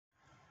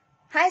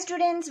Hi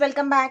students,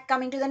 welcome back.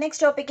 Coming to the next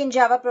topic in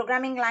Java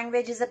programming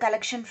language is the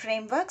collection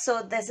framework.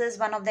 So this is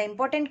one of the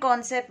important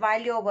concept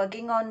while you're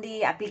working on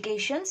the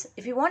applications.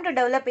 If you want to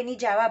develop any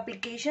Java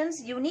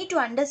applications, you need to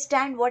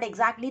understand what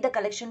exactly the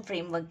collection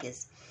framework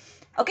is.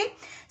 Okay,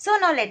 so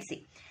now let's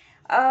see.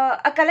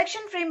 A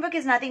collection framework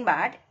is nothing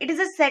but it is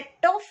a set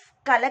of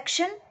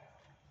collection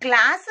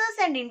classes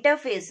and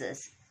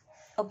interfaces.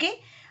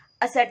 Okay.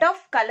 A set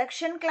of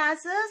collection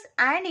classes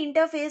and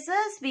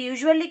interfaces, we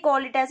usually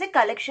call it as a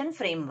collection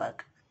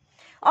framework.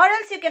 Or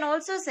else you can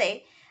also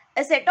say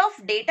a set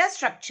of data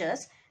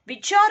structures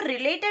which are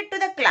related to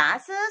the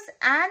classes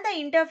and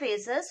the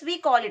interfaces, we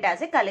call it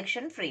as a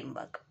collection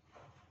framework.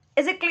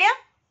 Is it clear?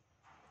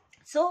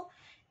 So,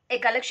 a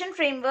collection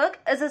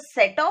framework is a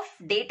set of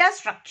data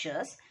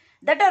structures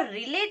that are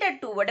related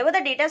to whatever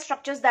the data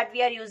structures that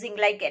we are using.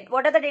 Like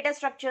what are the data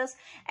structures?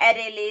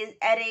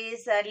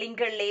 Arrays, linked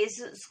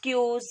lists,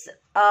 queues,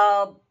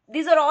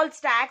 these are all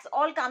stacks,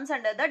 all comes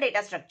under the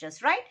data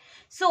structures, right?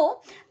 So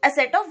a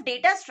set of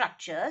data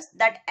structures,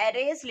 that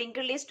arrays, linked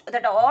list,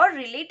 that are all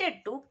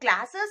related to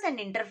classes and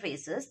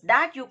interfaces,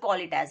 that you call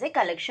it as a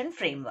collection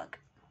framework.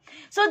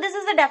 So this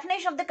is the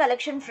definition of the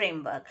collection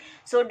framework.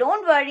 So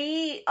don't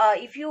worry,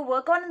 if you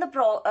work on the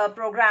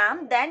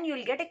program, then you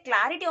will get a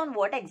clarity on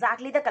what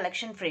exactly the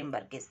collection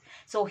framework is.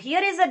 So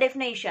here is the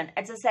definition.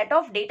 It's a set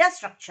of data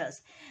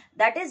structures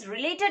that is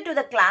related to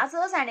the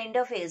classes and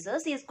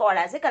interfaces is called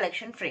as a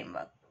collection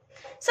framework.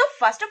 So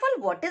first of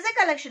all, what is a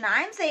collection?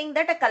 I am saying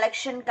that a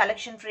collection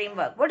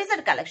framework. What is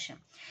a collection?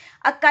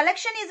 A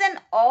collection is an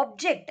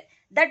object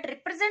that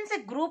represents a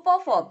group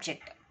of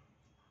objects.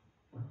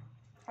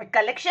 A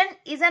collection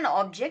is an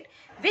object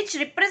which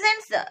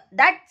represents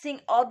that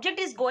object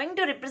is going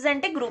to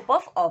represent a group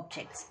of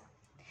objects.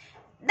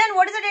 Then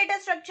what is the data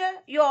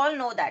structure? You all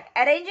know that.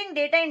 Arranging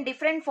data in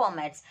different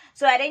formats.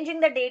 So arranging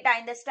the data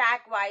in the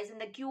stack wise, in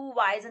the queue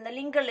wise, in the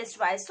linked list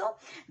wise. So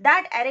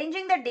that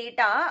arranging the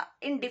data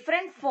in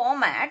different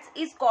formats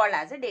is called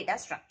as a data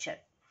structure.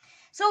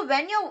 So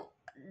when you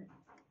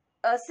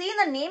see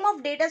the name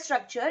of data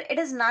structure, it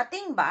is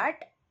nothing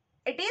but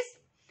it is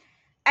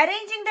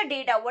arranging the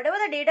data, whatever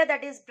the data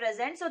that is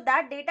present. So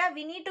that data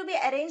we need to be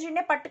arranged in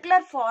a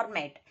particular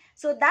format.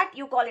 So that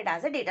you call it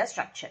as a data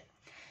structure.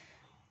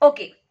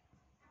 Okay.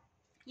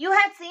 You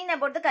had seen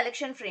about the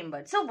collection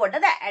framework. So what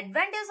are the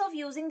advantages of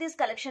using this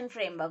collection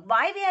framework?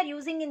 Why we are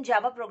using in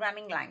Java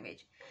programming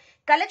language?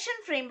 Collection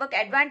framework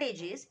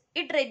advantage is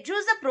it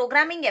reduces the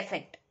programming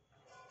effect.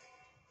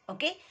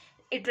 Okay.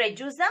 It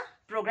reduces the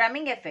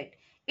programming effect.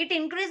 It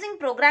increasing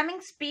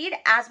programming speed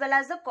as well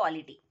as the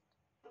quality.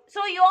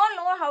 So you all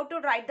know how to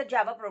write the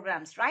Java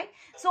programs, right?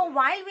 So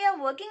while we are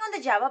working on the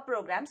Java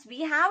programs,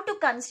 we have to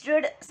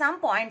consider some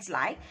points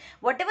like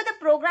whatever the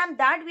program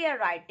that we are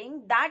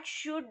writing, that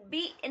should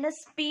be in a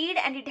speed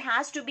and it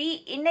has to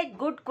be in a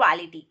good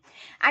quality.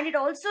 And it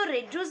also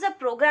reduces the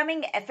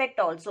programming effect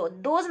also.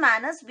 Those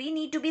manners we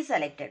need to be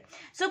selected.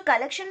 So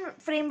collection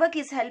framework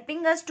is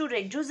helping us to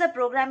reduce the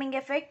programming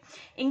effect,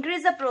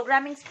 increase the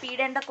programming speed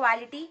and the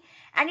quality.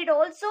 And it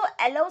also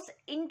allows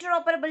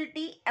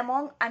interoperability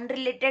among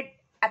unrelated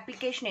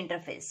application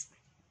interface,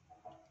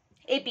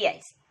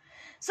 APIs.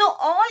 So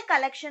all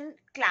collection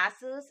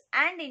classes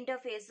and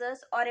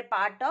interfaces are a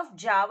part of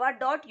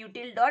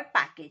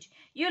java.util.package.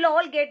 You'll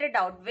all get it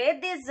out where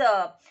these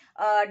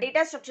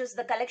data structures,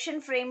 the collection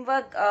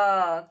framework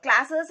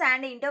classes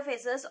and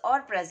interfaces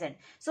are present.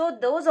 So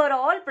those are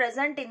all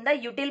present in the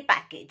util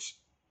package.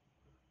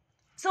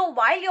 So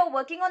while you're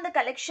working on the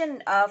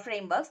collection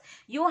frameworks,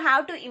 you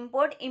have to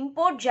import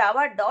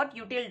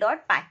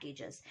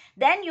java.util.packages.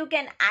 Then you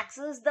can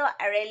access the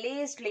array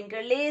list, linked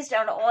list,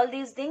 and all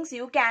these things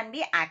you can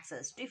be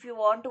accessed if you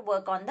want to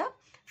work on the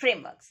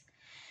frameworks.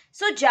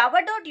 So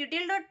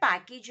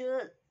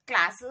java.util.packages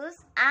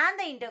classes and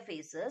the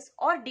interfaces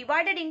are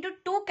divided into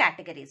two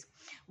categories.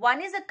 One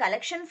is the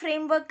collection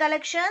framework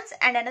collections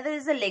and another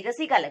is the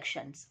legacy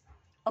collections.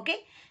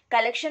 Okay,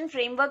 collection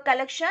framework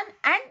collection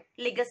and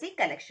legacy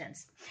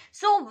collections.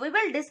 So we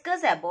will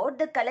discuss about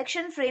the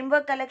collection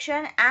framework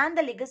collection and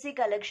the legacy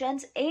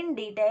collections in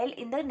detail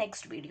in the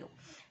next video.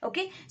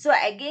 Okay, so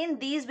again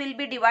these will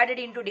be divided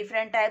into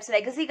different types.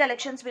 Legacy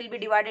collections will be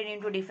divided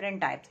into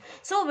different types.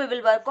 So we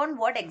will work on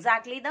what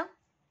exactly the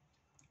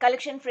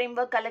collection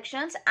framework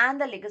collections and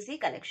the legacy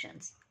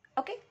collections.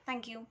 Okay,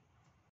 thank you.